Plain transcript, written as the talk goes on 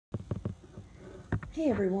Hey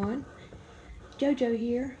everyone, JoJo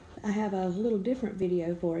here. I have a little different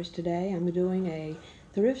video for us today. I'm doing a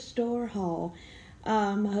thrift store haul.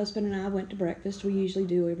 My husband and I went to breakfast. We usually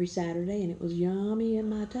do every Saturday, and it was yummy in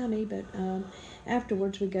my tummy, but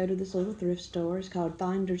afterwards we go to this little thrift store. It's called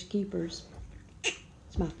Finders Keepers.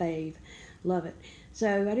 It's my fave. Love it.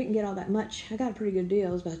 So I didn't get all that much. I got pretty good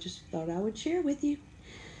deals, but I just thought I would share with you.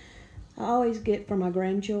 I always get for my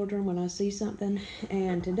grandchildren when I see something,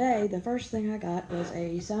 and today the first thing I got was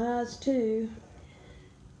a size 2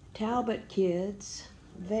 Talbot Kids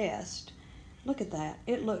vest. Look at that.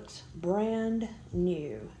 It looks brand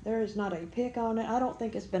new. There is not a pick on it. I don't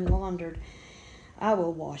think it's been laundered. I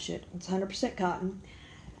will wash it. It's 100% cotton.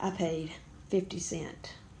 I paid 50 cents.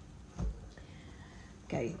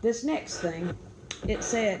 Okay, this next thing, it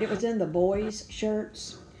said it was in the boys'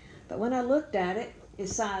 shirts, but when I looked at it,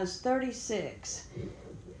 it's size 36,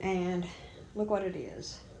 and look what it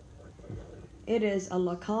is. It is a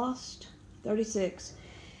Lacoste 36,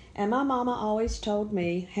 and my mama always told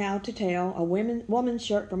me how to tell a woman's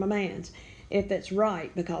shirt from a man's, if it's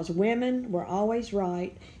right, because women were always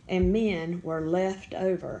right and men were left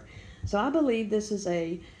over. So I believe this is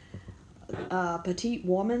a petite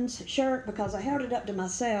woman's shirt, because I held it up to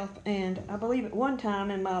myself, and I believe at one time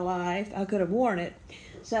in my life I could have worn it.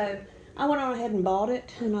 So I went on ahead and bought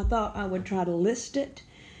it, and I thought I would try to list it,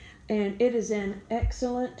 and it is in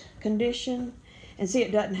excellent condition. And see,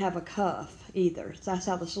 it doesn't have a cuff either. So that's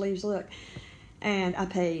how the sleeves look. And I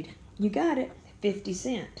paid, you got it, 50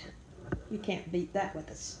 cents. You can't beat that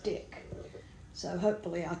with a stick. So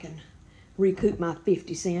hopefully I can recoup my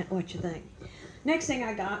 50 cents. What you think? Next thing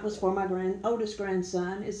I got was for my oldest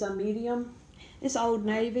grandson. It's a medium. It's Old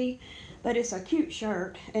Navy, but it's a cute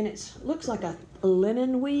shirt, and it looks like a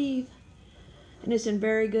linen weave. And it's in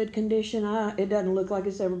very good condition. It doesn't look like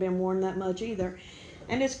it's ever been worn that much either.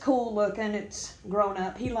 And it's cool looking. It's grown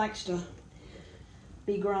up. He likes to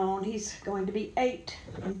be grown. He's going to be 8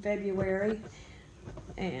 in February.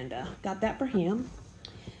 And got that for him.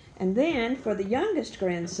 And then for the youngest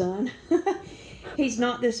grandson, he's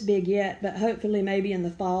not this big yet, but hopefully maybe in the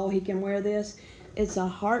fall he can wear this. It's a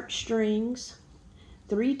heartstrings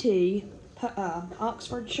 3T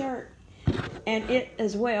Oxford shirt. And it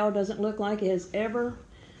as well doesn't look like it has ever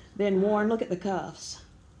been worn. Look at the cuffs.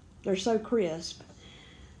 They're so crisp.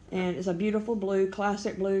 And it's a beautiful blue,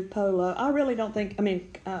 classic blue polo. I really don't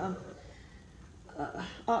think,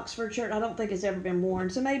 Oxford shirt, I don't think it's ever been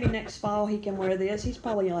worn. So maybe next fall he can wear this. He's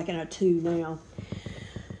probably like in a 2 now.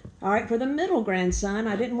 All right, for the middle grandson,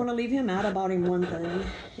 I didn't want to leave him out. I bought him one thing.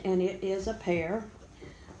 And it is a pair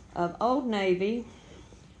of Old Navy,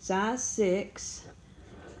 size 6,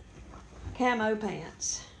 camo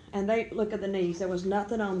pants. And they look at the knees. There was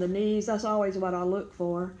nothing on the knees. That's always what I look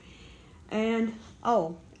for. And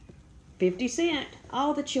 50 cents.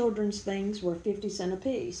 All the children's things were 50 cents a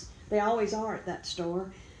piece. They always are at that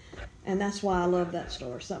store, and that's why I love that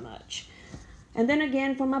store so much. And then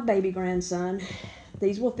again for my baby grandson,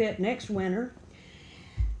 these will fit next winter.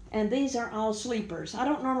 And these are all sleepers. I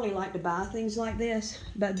don't normally like to buy things like this,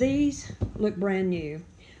 but these look brand new.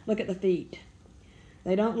 Look at the feet.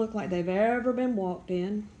 They don't look like they've ever been walked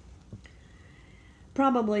in.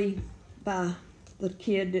 Probably by the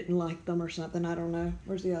kid didn't like them or something. I don't know.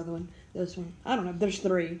 Where's the other one? This one. I don't know. There's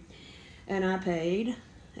 3. And I paid,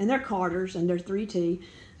 and they're Carters, and they're 3T.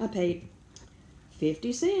 I paid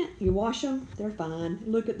 50 cents. You wash them, they're fine.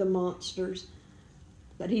 Look at the monsters.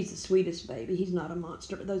 But he's the sweetest baby. He's not a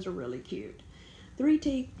monster, but those are really cute.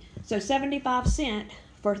 3T. So 75 cents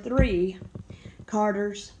for 3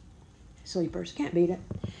 Carters sleepers. Can't beat it.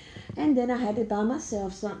 And then I had to buy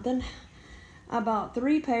myself something. I bought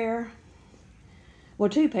 2 pair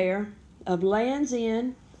of Lands'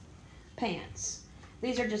 End pants.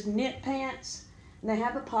 These are just knit pants, and they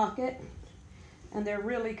have a pocket, and they're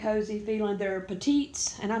really cozy feeling. They're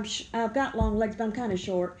petites, and I've got long legs, but I'm kind of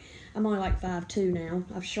short. I'm only like 5'2" now.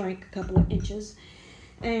 I've shrank a couple of inches.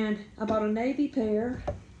 And I bought a navy pair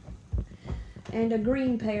and a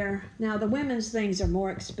green pair. Now the women's things are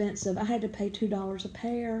more expensive. I had to pay $2 a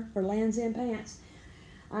pair for Lands' End pants.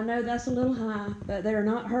 I know that's a little high, but they're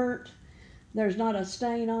not hurt. There's not a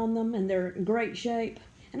stain on them, and they're in great shape.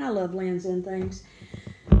 And I love Lands' End things.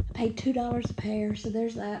 I paid $2 a pair, so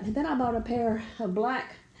there's that. And then I bought a pair of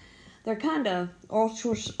black. They're kind of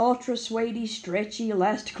ultra suede-y, stretchy,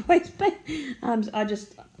 elastic waistband.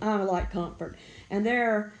 I like comfort. And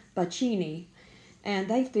they're Bacchini. And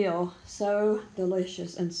they feel so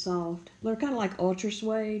delicious and soft. They're kind of like ultra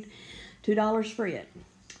suede. $2 for it.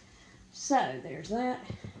 So there's that.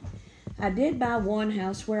 I did buy one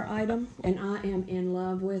houseware item, and I am in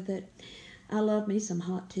love with it. I love me some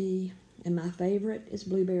hot tea. and my favorite is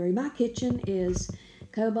blueberry. My kitchen is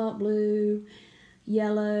cobalt blue,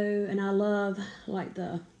 yellow, and I love like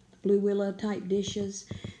the blue willow type dishes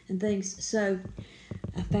and things. So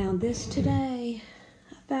I found this today.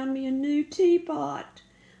 I found me a new teapot.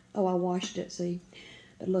 Oh, I washed it, see?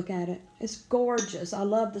 But look at it. It's gorgeous. I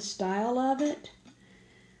love the style of it.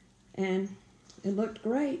 And it looked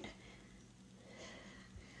great.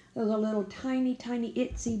 There's a little tiny, tiny,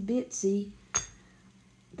 itsy bitsy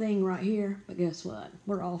thing right here. But guess what?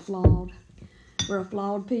 We're all flawed. We're a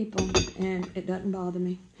flawed people, and it doesn't bother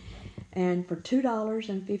me. And for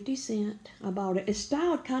 $2.50, I bought it. It's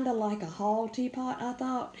styled kind of like a hall teapot, I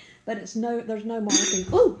thought, but there's no marking.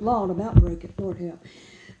 Oh, Lord, about broke it. Lord help.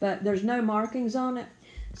 But there's no markings on it,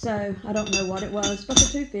 so I don't know what it was. But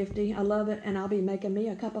for $2.50, I love it, and I'll be making me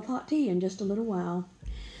a cup of hot tea in just a little while.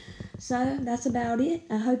 So that's about it.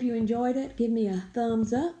 I hope you enjoyed it. Give me a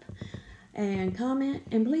thumbs up and comment,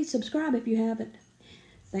 and please subscribe if you haven't.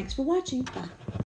 Thanks for watching. Bye.